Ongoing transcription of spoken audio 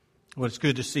Well, it's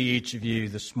good to see each of you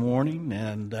this morning,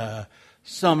 and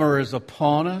summer is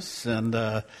upon us, and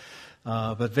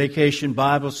but Vacation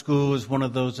Bible School is one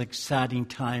of those exciting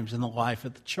times in the life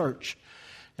of the church,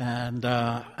 and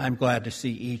I'm glad to see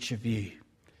each of you.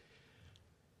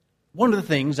 One of the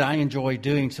things I enjoy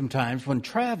doing sometimes when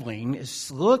traveling is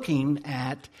looking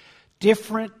at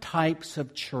different types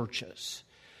of churches,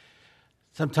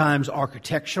 sometimes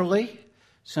architecturally,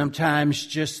 sometimes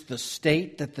just the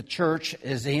state that the church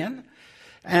is in.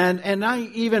 And I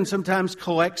even sometimes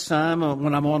collect some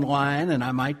when I'm online, and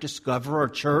I might discover a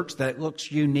church that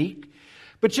looks unique.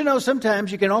 But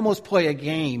sometimes you can almost play a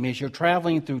game as you're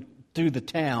traveling through the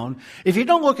town. If you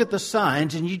don't look at the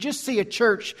signs and you just see a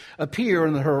church appear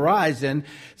on the horizon,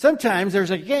 sometimes there's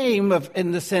a game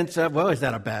in the sense of, well, is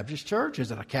that a Baptist church?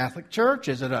 Is it a Catholic church?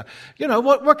 Is it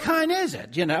what kind is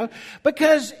it?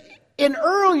 Because in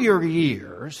earlier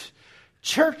years,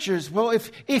 churches, well,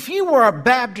 if you were a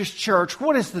Baptist church,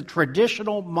 what is the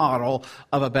traditional model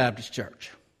of a Baptist church?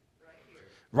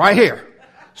 Right here.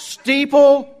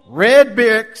 Steeple, red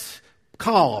bricks,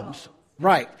 columns.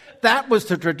 Right. That was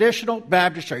the traditional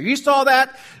Baptist church. You saw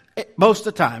that most of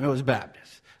the time. It was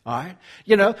Baptist. All right.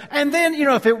 And then,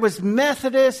 if it was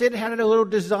Methodist, it had a little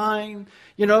design.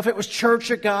 If it was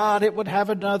Church of God, it would have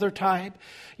another type.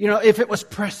 If it was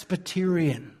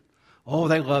Presbyterian, oh,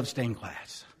 they love stained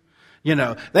glass. And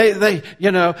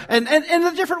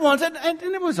the different ones, and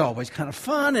it was always kind of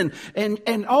fun.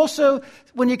 And also,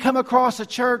 when you come across a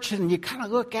church and you kind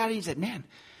of look at it, you say, man,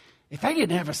 if they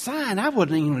didn't have a sign, I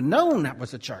wouldn't even known that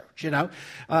was a church,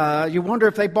 You wonder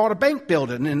if they bought a bank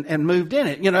building and moved in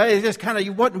it. It's just kind of,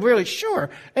 you wasn't really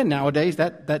sure. And nowadays,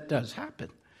 that does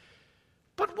happen.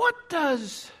 But what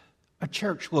does a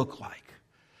church look like?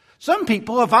 Some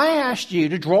people, if I asked you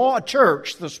to draw a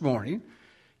church this morning,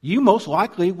 you most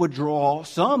likely would draw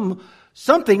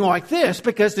something like this,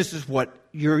 because this is what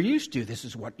you're used to. This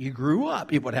is what you grew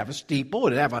up. It would have a steeple.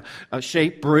 It would have a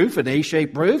shaped roof, an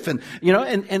A-shaped roof, and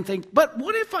things. But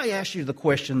what if I asked you the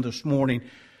question this morning,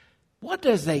 what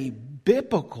does a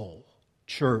biblical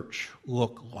church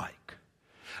look like?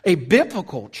 A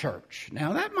biblical church.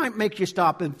 Now, that might make you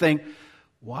stop and think,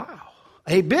 wow,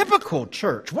 a biblical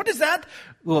church. What does that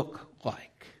look like?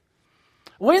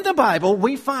 Well, in the Bible,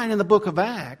 we find in the book of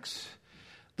Acts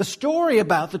the story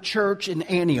about the church in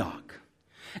Antioch.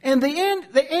 And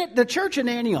the church in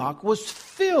Antioch was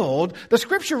filled, the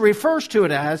scripture refers to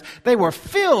it as, they were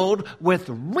filled with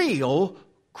real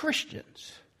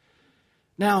Christians.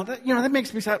 Now, that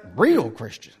makes me say real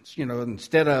Christians,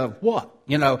 instead of what?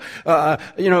 They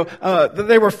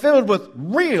were filled with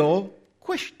real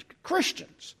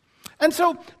Christians. And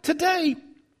so today,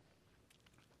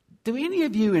 do any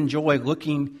of you enjoy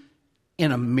looking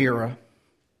in a mirror?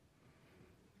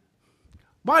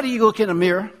 Why do you look in a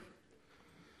mirror?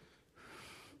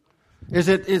 Is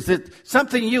it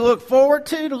something you look forward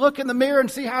to look in the mirror and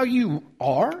see how you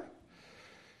are?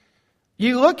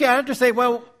 You look at it to say,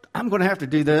 well, I'm going to have to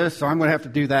do this, or I'm going to have to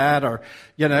do that, or,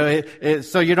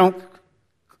 so you don't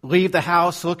leave the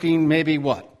house looking maybe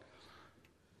what?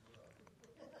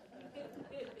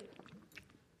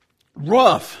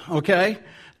 Rough, okay?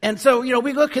 And so,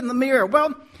 we look in the mirror.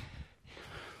 Well,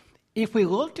 if we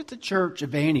looked at the church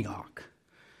of Antioch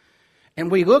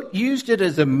and we used it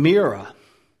as a mirror,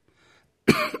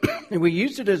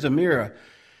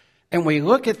 and we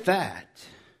look at that,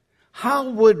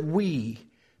 how would we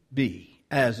be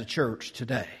as a church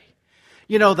today?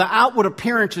 The outward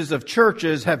appearances of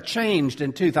churches have changed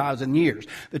in 2,000 years.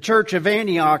 The church of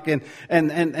Antioch and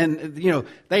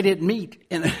they didn't meet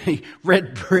in a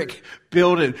red brick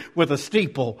building with a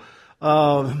steeple.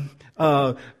 But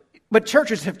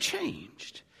churches have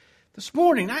changed. This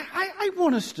morning, I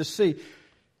want us to see,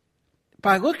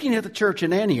 by looking at the church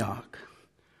in Antioch,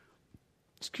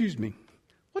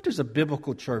 what does a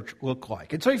biblical church look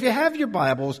like? And so if you have your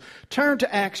Bibles, turn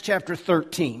to Acts chapter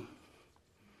 13.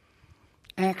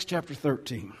 Acts chapter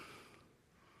 13.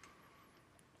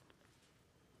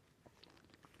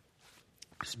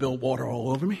 Spilled water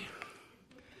all over me.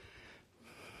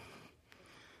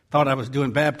 Thought I was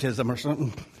doing baptism or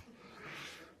something.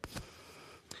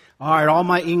 All right, all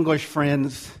my English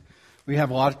friends, we have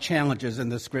a lot of challenges in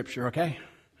this scripture, okay?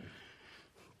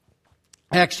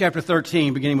 Acts chapter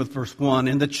 13, beginning with verse 1.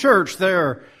 In the church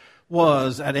there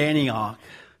was at Antioch,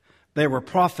 there were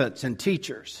prophets and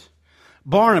teachers.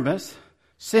 Barnabas,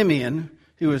 Simeon,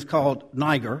 who was called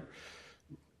Niger,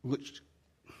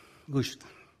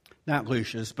 not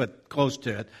Lucius, but close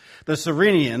to it. The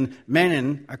Cyrenian,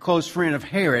 Menon, a close friend of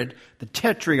Herod, the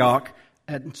Tetrarch,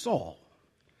 and Saul.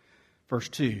 Verse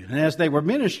 2, and as they were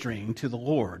ministering to the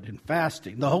Lord and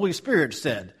fasting, the Holy Spirit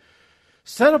said,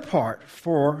 set apart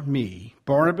for me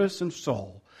Barnabas and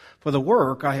Saul for the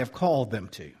work I have called them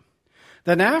to.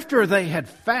 Then after they had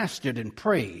fasted and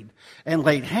prayed and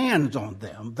laid hands on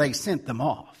them, they sent them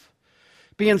off.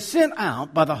 Being sent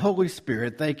out by the Holy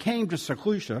Spirit, they came to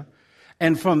Seleucia,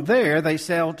 and from there they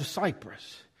sailed to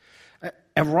Cyprus.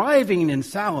 Arriving in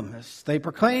Salamis, they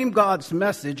proclaimed God's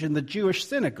message in the Jewish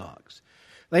synagogues.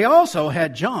 They also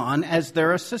had John as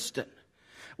their assistant.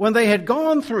 When they had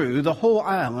gone through the whole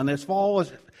island as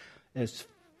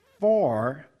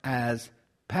far as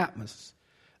Patmos,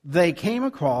 they came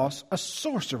across a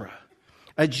sorcerer,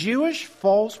 a Jewish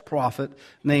false prophet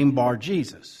named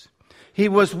Bar-Jesus. He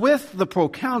was with the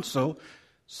proconsul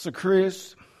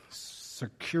Securius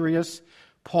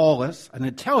Paulus, an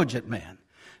intelligent man.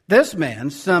 This man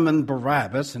summoned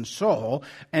Barabbas and Saul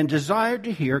and desired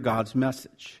to hear God's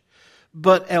message.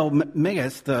 But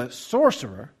Elymas, the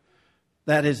sorcerer,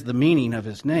 that is the meaning of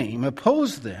his name,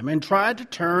 opposed them and tried to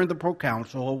turn the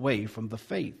proconsul away from the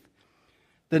faith.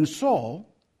 Then Saul,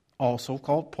 also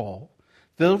called Paul,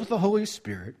 filled with the Holy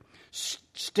Spirit,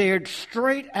 stared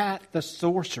straight at the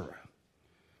sorcerer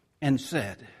and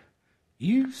said,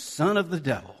 "You son of the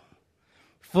devil,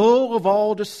 full of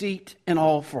all deceit and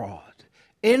all fraud,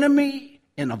 enemy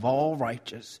and of all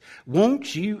righteous,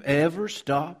 won't you ever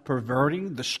stop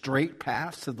perverting the straight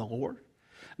paths of the Lord?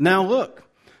 Now look,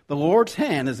 the Lord's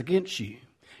hand is against you.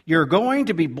 You're going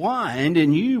to be blind,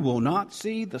 and you will not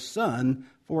see the sun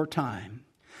for a time."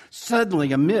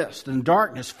 Suddenly a mist and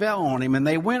darkness fell on him, and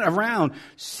they went around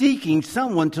seeking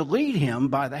someone to lead him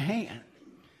by the hand.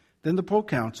 Then the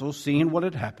proconsul, seeing what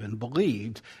had happened,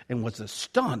 believed and was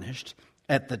astonished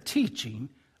at the teaching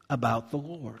about the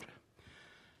Lord.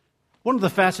 One of the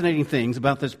fascinating things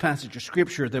about this passage of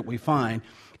Scripture that we find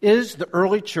is the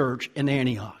early church in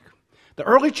Antioch. The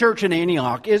early church in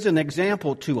Antioch is an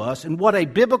example to us in what a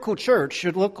biblical church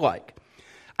should look like.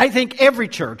 I think every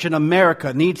church in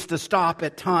America needs to stop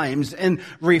at times and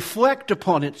reflect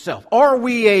upon itself. Are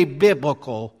we a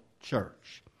biblical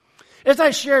church? As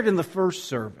I shared in the first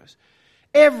service,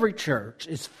 every church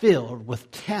is filled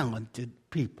with talented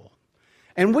people.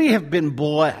 And we have been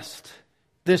blessed,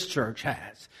 this church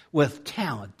has, with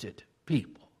talented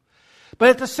people. But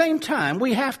at the same time,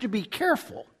 we have to be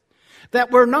careful that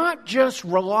we're not just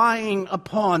relying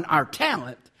upon our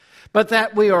talent, but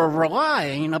that we are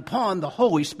relying upon the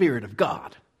Holy Spirit of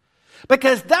God.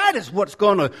 Because that is what's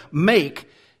going to make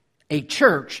a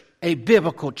church a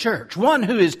biblical church. One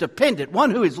who is dependent,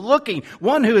 one who is looking,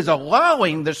 one who is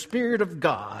allowing the Spirit of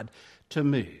God to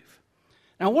move.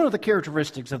 Now, one of the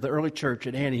characteristics of the early church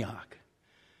at Antioch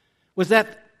was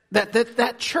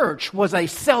that church was a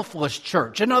selfless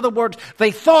church. In other words,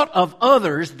 they thought of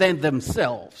others than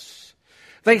themselves.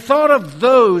 They thought of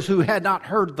those who had not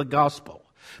heard the gospel.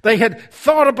 They had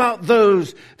thought about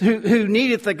those who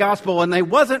needed the gospel, and they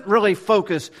wasn't really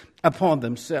focused upon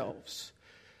themselves.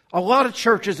 A lot of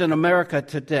churches in America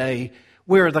today,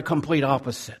 we're the complete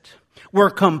opposite. We're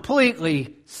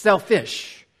completely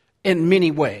selfish in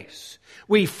many ways.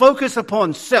 We focus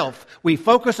upon self. We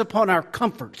focus upon our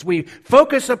comforts. We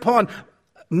focus upon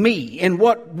me and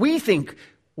what we think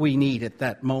we need at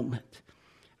that moment.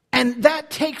 And that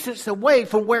takes us away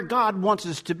from where God wants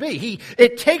us to be.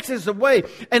 It takes us away.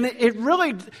 And it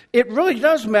really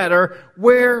does matter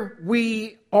where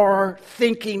we are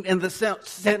thinking in the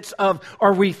sense of,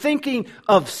 are we thinking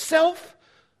of self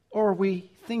or are we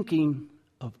thinking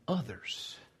of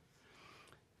others?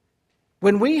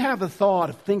 When we have a thought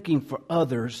of thinking for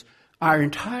others, our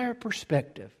entire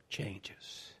perspective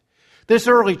changes. This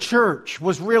early church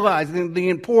was realizing the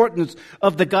importance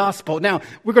of the gospel. Now,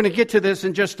 we're going to get to this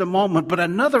in just a moment, but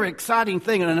another exciting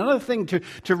thing and another thing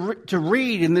to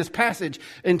read in this passage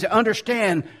and to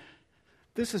understand,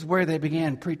 this is where they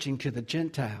began preaching to the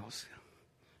Gentiles.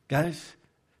 Guys,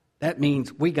 that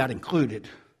means we got included.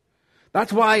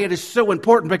 That's why it is so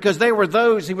important, because they were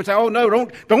those who would say, "Oh no,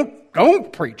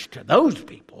 don't preach to those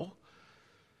people."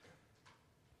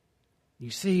 You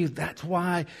see, that's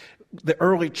why the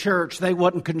early church, they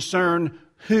wasn't concerned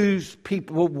whose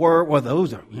people were. Well,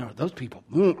 those people.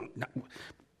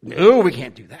 No, we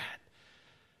can't do that.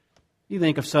 You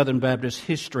think of Southern Baptist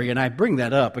history, and I bring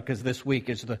that up because this week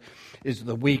is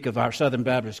the week of our Southern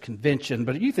Baptist Convention.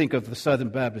 But you think of the Southern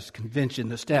Baptist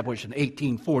Convention established in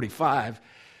 1845,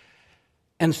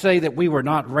 and say that we were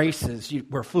not racist,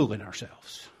 we're fooling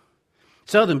ourselves.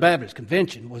 Southern Baptist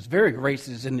Convention was very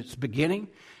racist in its beginning,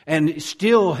 and it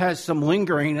still has some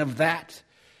lingering of that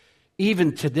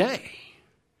even today,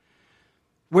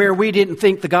 where we didn't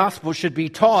think the gospel should be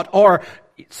taught or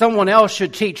someone else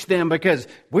should teach them because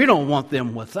we don't want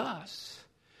them with us.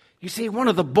 You see, one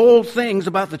of the bold things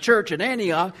about the church in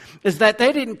Antioch is that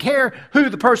they didn't care who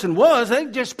the person was. They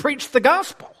just preached the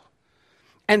gospel.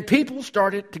 And people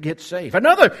started to get saved.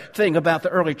 Another thing about the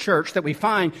early church that we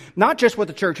find, not just with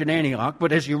the church in Antioch,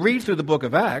 but as you read through the book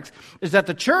of Acts, is that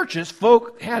the churches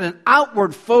had an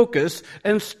outward focus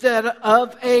instead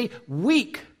of a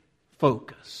weak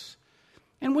focus.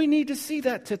 And we need to see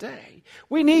that today.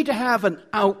 We need to have an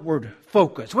outward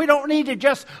focus. We don't need to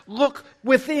just look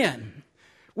within.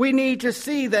 We need to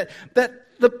see that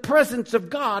the presence of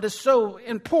God is so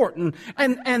important.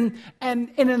 And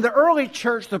in the early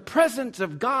church, the presence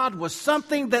of God was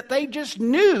something that they just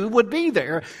knew would be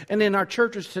there. And in our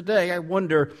churches today, I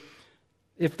wonder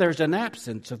if there's an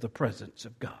absence of the presence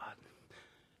of God.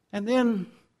 And then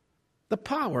the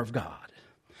power of God.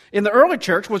 In the early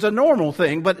church was a normal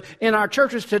thing, but in our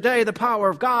churches today, the power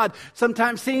of God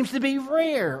sometimes seems to be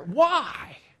rare.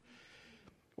 Why?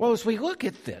 Well, as we look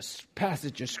at this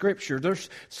passage of Scripture,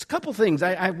 there's a couple things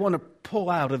I want to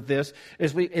pull out of this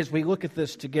as we look at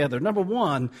this together. Number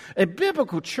one, a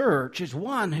biblical church is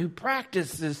one who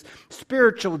practices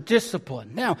spiritual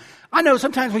discipline. Now, I know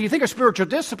sometimes when you think of spiritual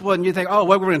discipline, you think, oh,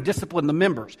 well, we're going to discipline the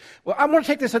members. Well, I want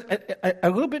to take this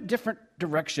a little bit different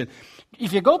direction.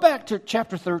 If you go back to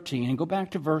chapter 13 and go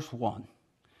back to verse 1,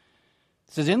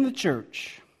 it says, in the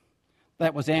church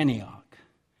that was Antioch,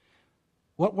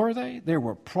 what were they? There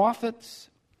were prophets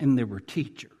and there were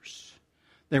teachers.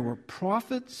 There were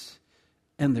prophets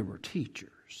and there were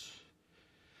teachers.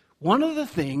 One of the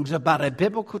things about a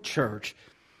biblical church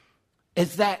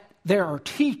is that there are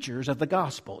teachers of the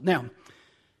gospel. Now,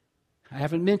 I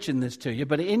haven't mentioned this to you,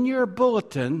 but in your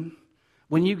bulletin,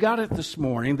 when you got it this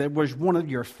morning, there was one of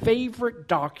your favorite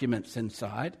documents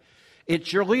inside.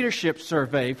 It's your leadership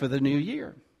survey for the new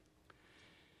year.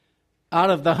 Out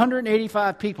of the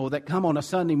 185 people that come on a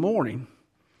Sunday morning,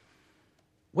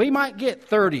 we might get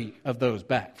 30 of those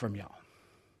back from y'all.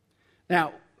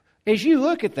 Now, as you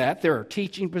look at that, there are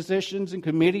teaching positions and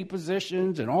committee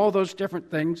positions and all those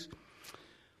different things.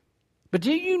 But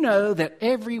do you know that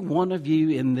every one of you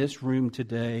in this room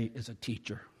today is a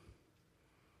teacher?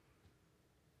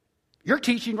 You're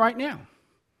teaching right now.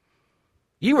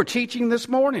 You were teaching this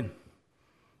morning.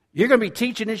 You're going to be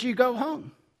teaching as you go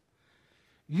home.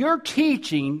 You're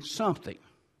teaching something.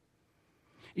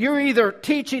 You're either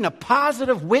teaching a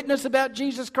positive witness about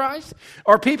Jesus Christ,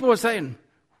 or people are saying,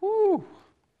 whoo,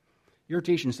 you're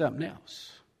teaching something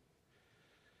else.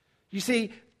 You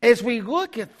see, as we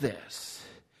look at this,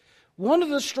 one of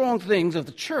the strong things of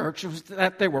the church was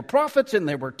that there were prophets and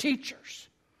there were teachers.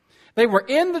 They were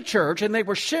in the church and they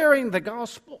were sharing the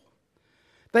gospel.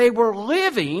 They were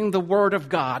living the Word of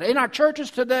God. In our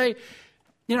churches today,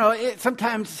 you know,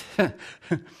 sometimes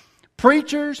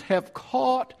preachers have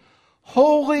caught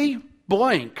holy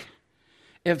blank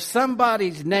if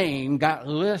somebody's name got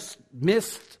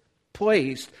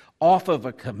misplaced off of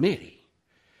a committee.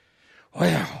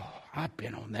 Well, I've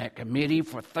been on that committee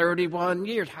for 31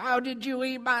 years. How did you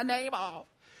leave my name off?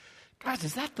 Guys,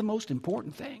 is that the most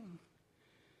important thing?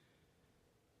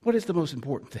 What is the most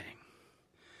important thing?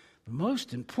 The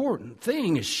most important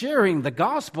thing is sharing the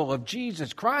gospel of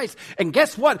Jesus Christ. And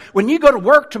guess what? When you go to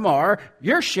work tomorrow,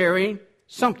 you're sharing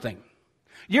something.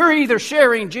 You're either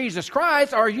sharing Jesus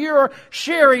Christ or you're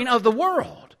sharing of the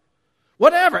world.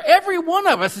 Whatever. Every one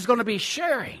of us is going to be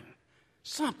sharing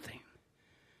something.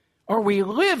 Are we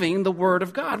living the Word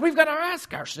of God? We've got to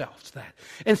ask ourselves that.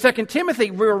 In 2 Timothy,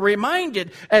 we're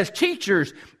reminded as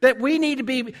teachers that we need to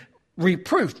be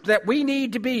reproofed, that we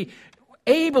need to be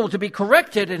able to be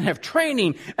corrected and have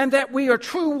training, and that we are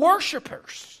true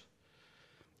worshipers,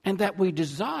 and that we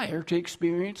desire to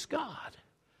experience God.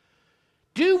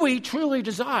 Do we truly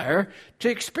desire to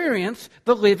experience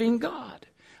the living God?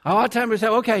 A lot of times we say,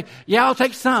 okay, yeah, I'll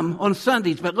take some on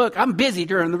Sundays, but look, I'm busy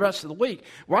during the rest of the week.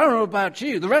 Well, I don't know about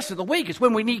you. The rest of the week is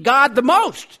when we need God the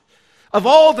most. Of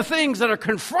all the things that are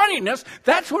confronting us,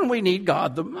 that's when we need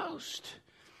God the most.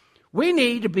 We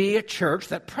need to be a church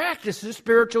that practices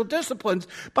spiritual disciplines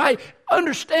by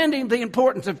understanding the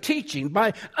importance of teaching,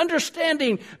 by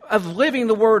understanding of living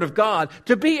the Word of God,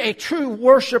 to be a true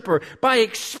worshiper, by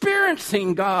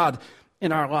experiencing God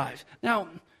in our lives. Now,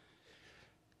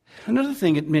 another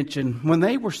thing it mentioned, when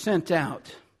they were sent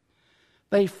out,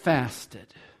 they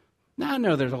fasted. Now, I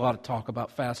know there's a lot of talk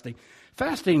about fasting.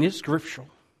 Fasting is scriptural.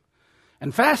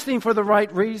 And fasting for the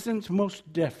right reasons,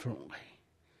 most definitely.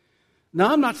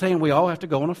 Now, I'm not saying we all have to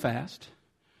go on a fast.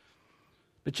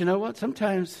 But you know what?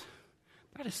 Sometimes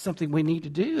that is something we need to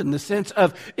do in the sense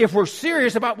of if we're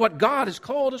serious about what God has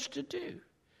called us to do.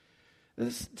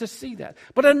 To see that.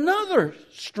 But another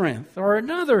strength or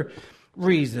another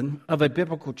reason of a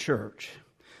biblical church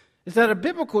is that a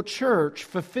biblical church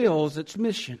fulfills its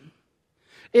mission.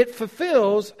 It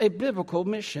fulfills a biblical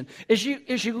mission. As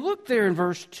you look there in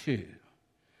verse 2,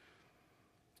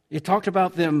 it talked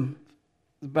about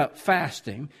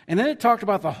fasting, and then it talked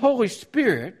about the Holy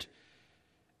Spirit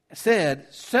said,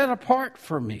 set apart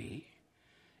for me.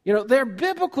 Their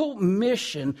biblical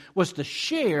mission was to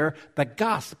share the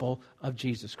gospel of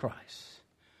Jesus Christ.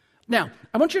 Now,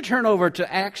 I want you to turn over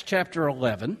to Acts chapter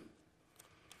 11.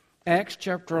 Acts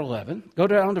chapter 11. Go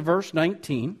down to verse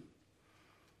 19.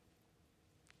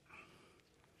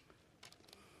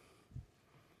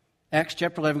 Acts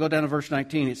chapter 11, go down to verse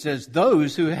 19. It says,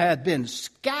 those who had been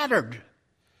scattered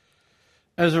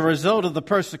as a result of the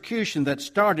persecution that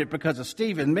started because of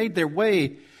Stephen made their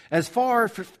way as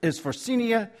far as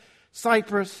Phoenicia,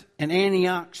 Cyprus, and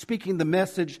Antioch, speaking the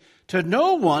message to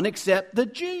no one except the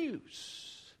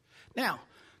Jews. Now,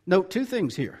 note two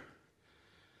things here.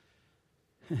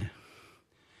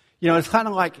 It's kind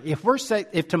of like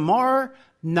if tomorrow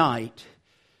night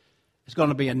is going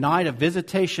to be a night of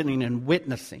visitation and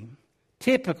witnessing,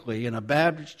 typically in a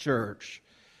Baptist church,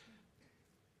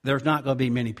 there's not going to be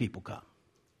many people come.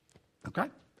 Okay?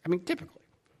 Typically.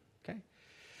 Okay?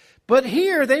 But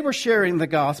here they were sharing the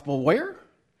gospel where?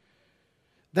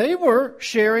 They were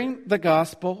sharing the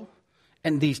gospel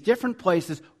in these different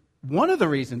places. One of the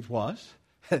reasons was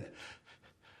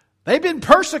they've been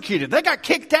persecuted. They got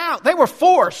kicked out. They were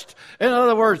forced. In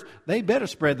other words, they better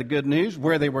spread the good news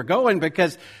where they were going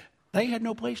because they had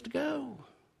no place to go.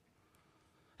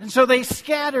 And so they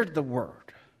scattered the word.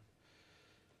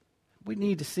 We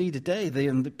need to see today the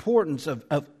importance of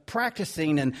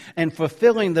practicing and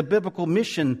fulfilling the biblical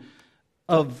mission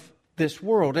of this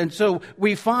world. And so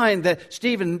we find that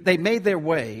Stephen, they made their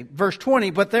way. Verse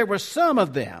 20, but there were some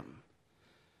of them.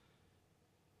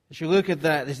 As you look at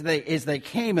that, as they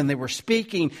came and they were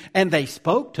speaking, and they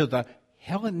spoke to the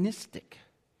Hellenistic.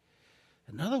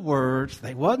 In other words,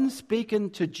 they wasn't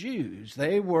speaking to Jews.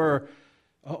 They were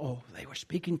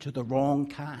speaking to the wrong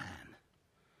kind.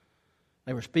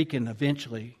 They were speaking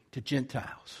eventually to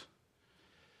Gentiles.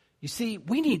 You see,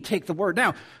 we need to take the word.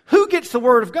 Now, who gets the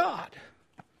word of God?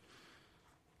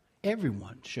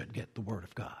 Everyone should get the word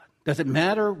of God. Does it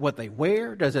matter what they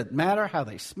wear? Does it matter how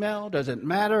they smell? Does it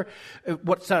matter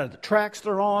what side of the tracks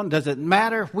they're on? Does it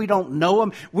matter if we don't know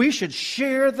them? We should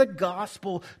share the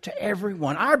gospel to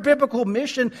everyone. Our biblical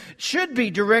mission should be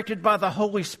directed by the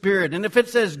Holy Spirit. And if it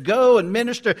says go and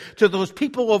minister to those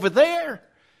people over there,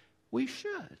 we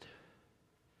should.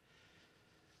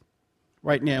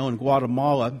 Right now in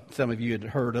Guatemala, some of you had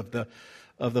heard of the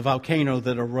volcano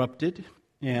that erupted.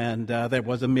 And there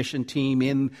was a mission team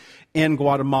in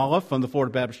Guatemala from the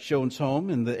Florida Baptist Children's Home,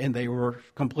 and they were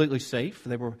completely safe.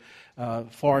 They were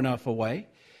far enough away.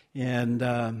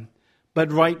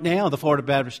 But right now, the Florida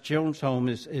Baptist Children's Home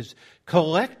is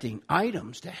collecting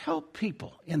items to help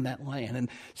people in that land. And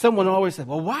someone always said,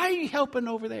 well, why are you helping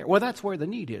over there? Well, that's where the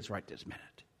need is right this minute.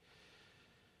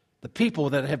 The people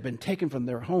that have been taken from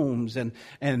their homes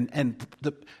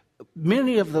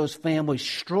many of those families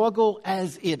struggle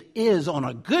as it is on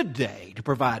a good day to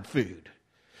provide food,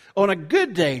 on a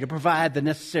good day to provide the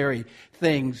necessary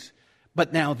things.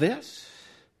 But now this.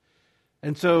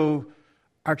 And so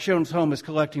our children's home is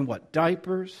collecting what?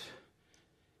 Diapers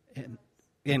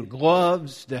and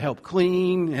gloves to help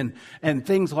clean and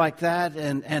things like that.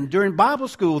 And during Bible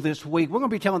school this week, we're going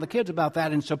to be telling the kids about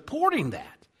that and supporting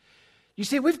that. You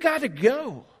see, we've got to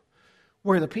go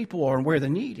where the people are and where the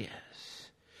need is.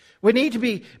 We need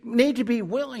to be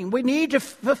willing. We need to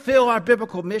fulfill our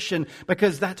biblical mission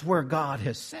because that's where God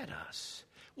has set us.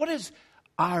 What is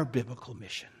our biblical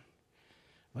mission?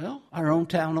 Well, our own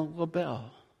town of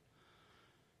LaBelle.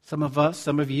 Some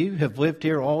of you have lived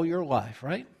here all your life,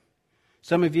 right?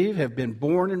 Some of you have been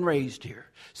born and raised here.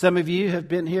 Some of you have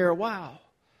been here a while.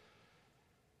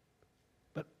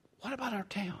 But what about our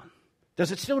town?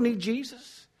 Does it still need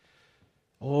Jesus?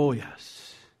 Oh, yes.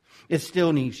 It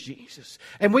still needs Jesus.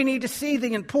 And we need to see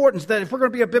the importance that if we're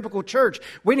going to be a biblical church,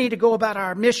 we need to go about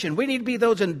our mission. We need to be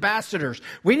those ambassadors.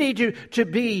 We need to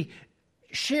be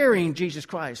sharing Jesus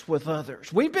Christ with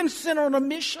others. We've been sent on a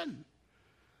mission.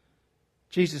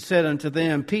 Jesus said unto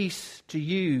them, peace to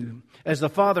you. As the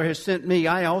Father has sent me,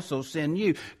 I also send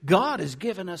you. God has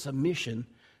given us a mission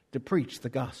to preach the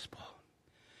gospel.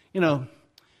 You know,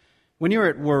 when you're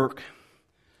at work,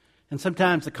 and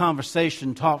sometimes the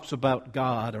conversation talks about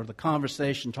God or the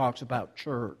conversation talks about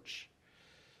church,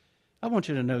 I want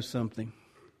you to know something.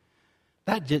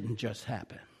 That didn't just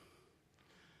happen.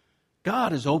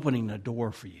 God is opening a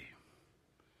door for you.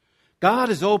 God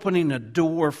is opening a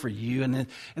door for you. And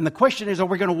the question is, are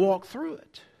we going to walk through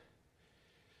it?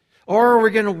 Or are we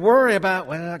going to worry about,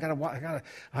 well,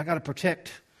 I got to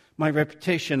protect my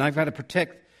reputation. I've got to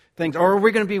protect things. Or are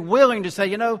we going to be willing to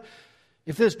say,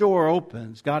 if this door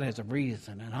opens, God has a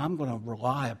reason, and I'm going to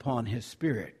rely upon His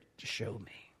Spirit to show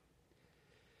me.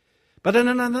 But then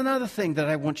another thing that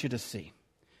I want you to see.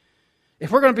 If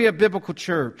we're going to be a biblical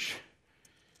church,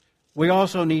 we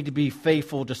also need to be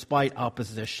faithful despite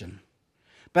opposition.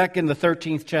 Back in the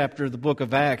 13th chapter of the book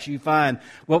of Acts, you find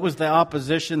what was the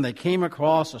opposition. They came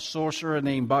across a sorcerer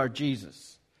named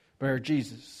Bar-Jesus. And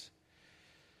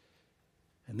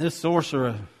this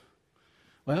sorcerer,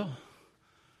 well,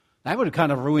 that would have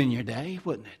kind of ruined your day,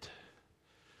 wouldn't it?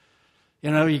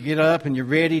 You get up and you're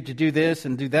ready to do this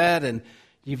and do that, and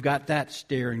you've got that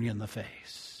staring you in the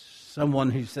face. Someone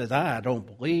who says, I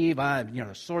don't believe, I'm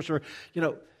a sorcerer.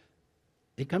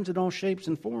 It comes in all shapes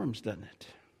and forms, doesn't it?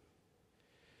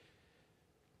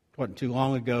 It wasn't too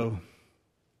long ago.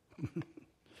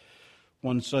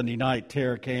 One Sunday night,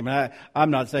 terror came.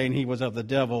 I'm not saying he was of the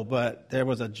devil, but there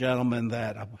was a gentleman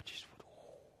that there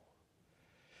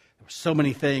were so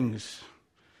many things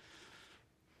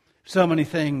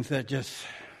that just.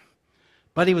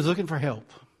 But he was looking for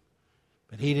help,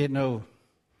 but he didn't know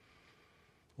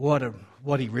what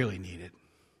he really needed,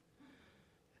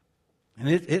 and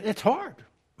it's hard.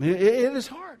 It is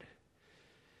hard.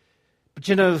 But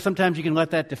sometimes you can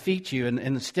let that defeat you, and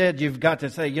instead you've got to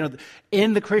say,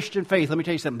 in the Christian faith, let me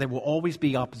tell you something, there will always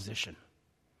be opposition.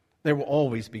 There will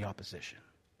always be opposition.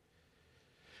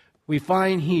 We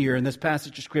find here in this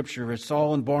passage of Scripture as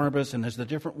Saul and Barnabas, and as the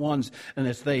different ones, and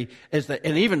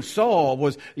and even Saul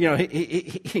was,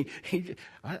 he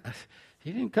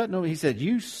didn't cut no. He said,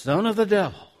 "You son of the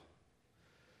devil,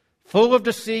 full of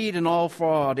deceit and all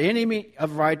fraud, enemy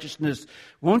of righteousness,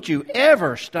 won't you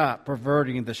ever stop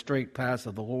perverting the straight paths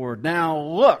of the Lord? Now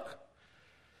look,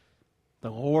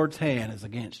 the Lord's hand is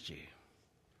against you."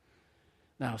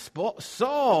 Now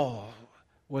Saul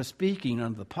was speaking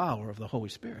under the power of the Holy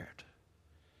Spirit.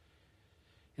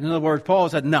 In other words, Paul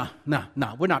said, no,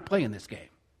 we're not playing this game.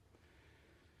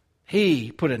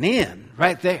 He put an end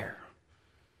right there.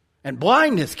 And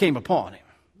blindness came upon him.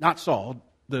 Not Saul,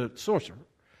 the sorcerer.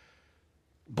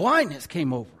 Blindness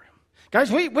came over him. Guys,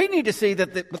 we need to see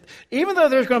that even though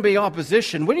there's going to be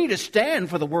opposition, we need to stand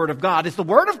for the Word of God. Is the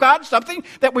Word of God something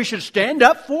that we should stand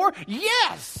up for?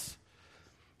 Yes.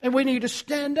 And we need to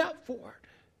stand up for it.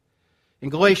 In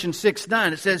Galatians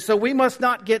 6:9, it says, "So we must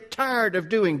not get tired of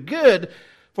doing good,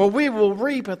 for we will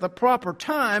reap at the proper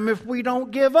time if we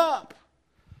don't give up."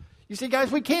 You see,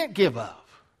 guys, we can't give up.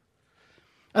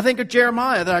 I think of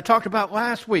Jeremiah that I talked about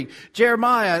last week.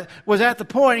 Jeremiah was at the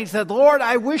point, he said, "Lord,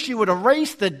 I wish you would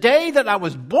erase the day that I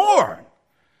was born."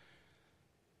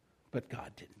 But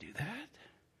God didn't do that.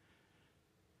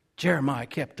 Jeremiah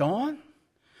kept on.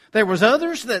 There was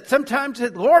others that sometimes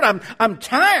said, "Lord, I'm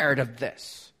tired of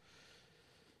this."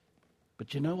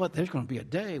 But you know what? There's going to be a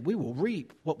day we will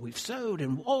reap what we've sowed,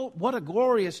 and what a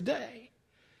glorious day.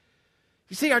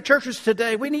 You see, our churches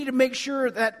today, we need to make sure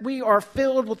that we are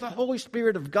filled with the Holy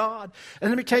Spirit of God.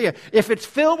 And let me tell you, if it's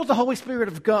filled with the Holy Spirit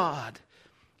of God,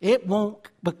 it won't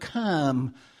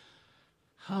become,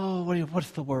 what's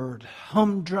the word?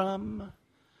 Humdrum.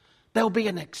 There'll be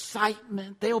an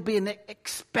excitement. There'll be an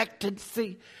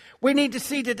expectancy. We need to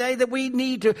see today that we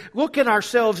need to look at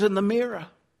ourselves in the mirror.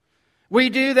 We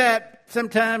do that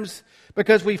sometimes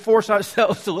because we force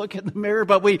ourselves to look in the mirror,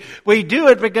 but we do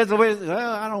it because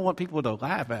I don't want people to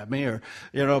laugh at me, or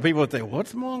people would say,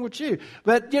 "What's wrong with you?"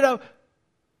 But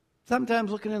sometimes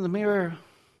looking in the mirror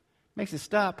makes us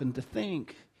stop and to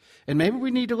think. And maybe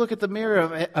we need to look at the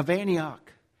mirror of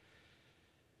Antioch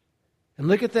and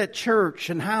look at that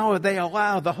church and how they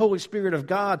allowed the Holy Spirit of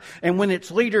God. And when its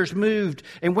leaders moved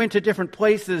and went to different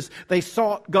places, they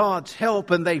sought God's help,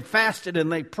 and they fasted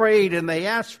and they prayed and they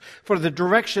asked for the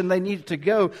direction they needed to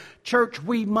go. Church,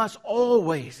 we must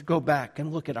always go back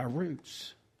and look at our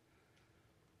roots.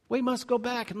 We must go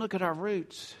back and look at our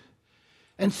roots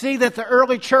and see that the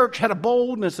early church had a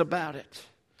boldness about it.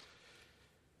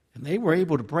 And they were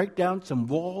able to break down some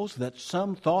walls that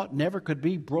some thought never could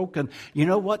be broken. You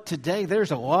know what? Today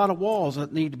there's a lot of walls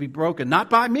that need to be broken. Not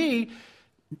by me,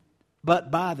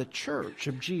 but by the church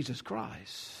of Jesus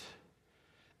Christ.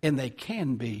 And they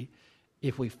can be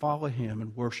if we follow Him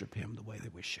and worship Him the way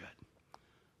that we should.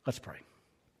 Let's pray.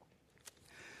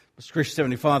 Most gracious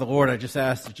Heavenly Father, Lord, I just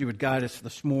ask that you would guide us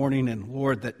this morning, and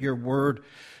Lord, that your word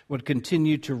would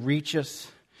continue to reach us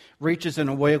in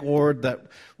a way, Lord, that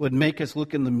would make us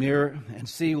look in the mirror and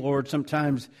see, Lord,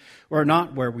 sometimes we're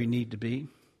not where we need to be.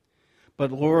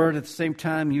 But, Lord, at the same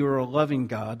time, you are a loving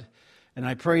God, and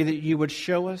I pray that you would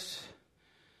show us,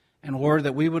 and, Lord,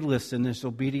 that we would listen as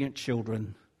obedient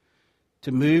children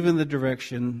to move in the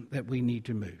direction that we need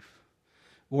to move.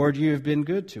 Lord, you have been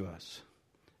good to us.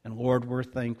 And Lord, we're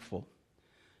thankful.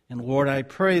 And Lord, I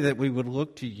pray that we would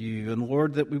look to you. And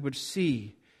Lord, that we would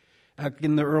see, like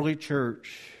in the early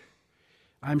church,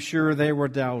 I'm sure they were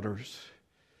doubters,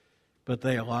 but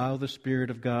they allowed the Spirit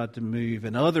of God to move.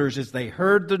 And others, as they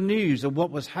heard the news of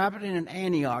what was happening in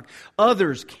Antioch,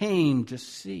 others came to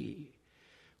see.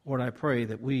 Lord, I pray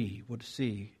that we would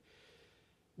see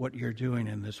what you're doing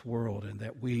in this world and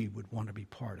that we would want to be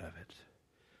part of it.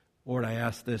 Lord, I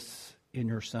ask this in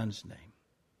your Son's name.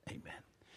 Amen.